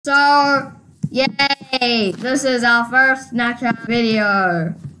So, yay! This is our first Natchabta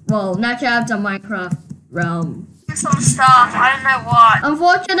video. Well, Natchabta Minecraft realm. Some stuff, I don't know what.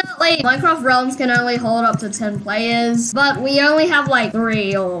 Unfortunately, Minecraft realms can only hold up to 10 players, but we only have like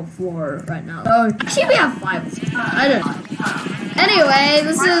 3 or 4 right now. So, actually we have 5. I don't know. Anyway,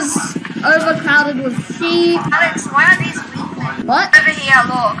 this is overcrowded with sheep. Alex, why are these weak? What? Over here,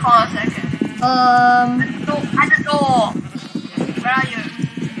 look, hold on a second. At the door. Where are you?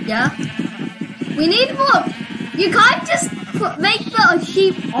 Yeah? We need more. You can't just make the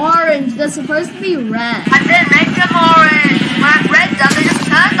sheep orange. They're supposed to be red. I didn't make them orange. When I bred them, they just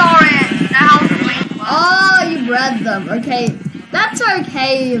turned orange. Now how the green one? Oh, you bred them. Okay. That's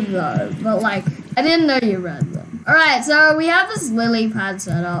okay, though. But, like, I didn't know you bred them. Alright, so we have this lily pad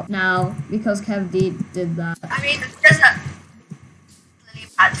set up now because Kev D did that. I mean, it's just a lily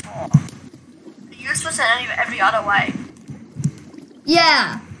pad for. They're useless in every other way.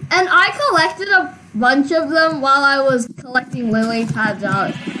 Yeah. And I collected a bunch of them while I was collecting lily pads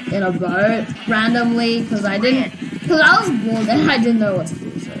out in a boat randomly because I was bored and I didn't know what to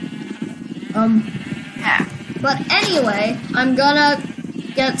do. So, yeah. But anyway, I'm gonna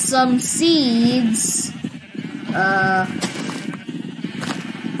get some seeds.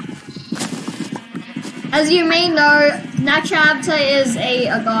 As you may know, Natchabta is a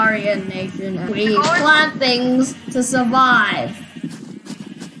agrarian nation and we plant things to survive.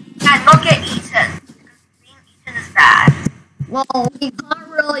 And not get eaten. Being eaten is bad. Well, we can't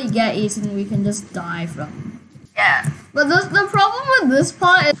really get eaten, we can just die from. Yeah. But the problem with this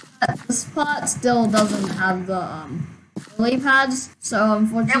part is that this part still doesn't have the lily pads, so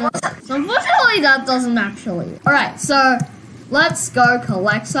unfortunately that doesn't actually. Alright, so let's go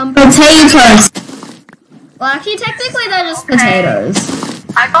collect some potatoes. Well, actually, technically they're just potatoes.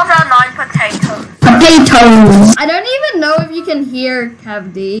 I got around 9 potatoes. Potatoes! I don't even know if you can hear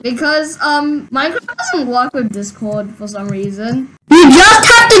Kev D because Minecraft doesn't work with Discord for some reason. You just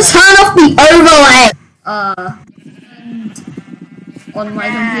have to turn off the overlay on my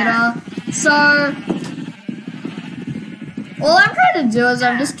computer. So all I'm trying to do is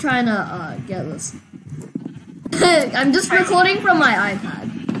I'm just trying to get this. I'm just recording from my iPad.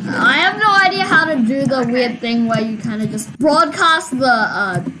 I have no idea how to do the weird thing where you kind of just broadcast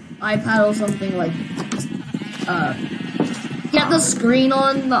the iPad or something, like get the screen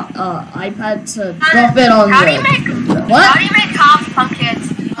on the iPad to drop it on How do you make half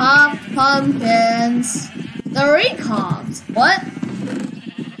pumpkins? Half pumpkins. They're already carved. What?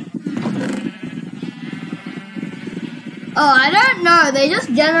 Oh, I don't know. They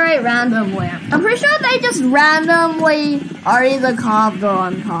just generate randomly. I'm pretty sure they just randomly are either carved or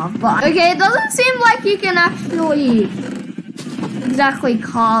uncarved. But okay, it doesn't seem like you can actually exactly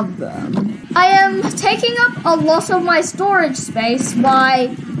carve them. I am taking up a lot of my storage space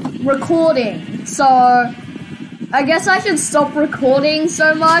by recording. So I guess I should stop recording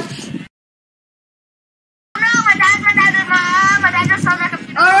so much. No, my dad just sounds like a...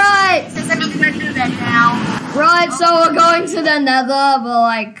 Alright. Since I'm gonna do that now. Right, so we're going to the nether, but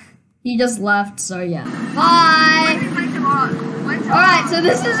like, he just left, so yeah. Bye! Alright, so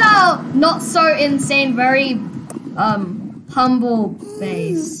this is our not so insane, very, humble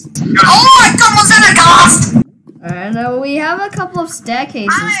base. Oh my god, was that a ghast? Alright, now we have a couple of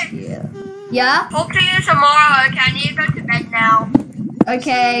staircases here. Yeah? Talk to you tomorrow, okay? I need to go to bed now.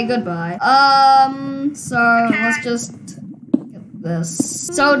 Okay, goodbye. So let's just get this.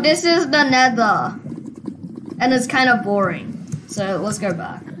 So this is the nether. And it's kind of boring. So let's go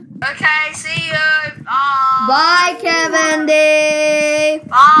back. Okay, see you. Bye. Bye, Kevin D.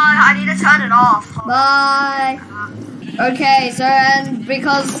 Bye. I need to turn it off. Bye. Okay, so and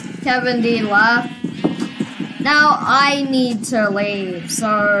because Kevin D left, now I need to leave.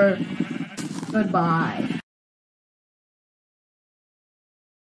 So goodbye.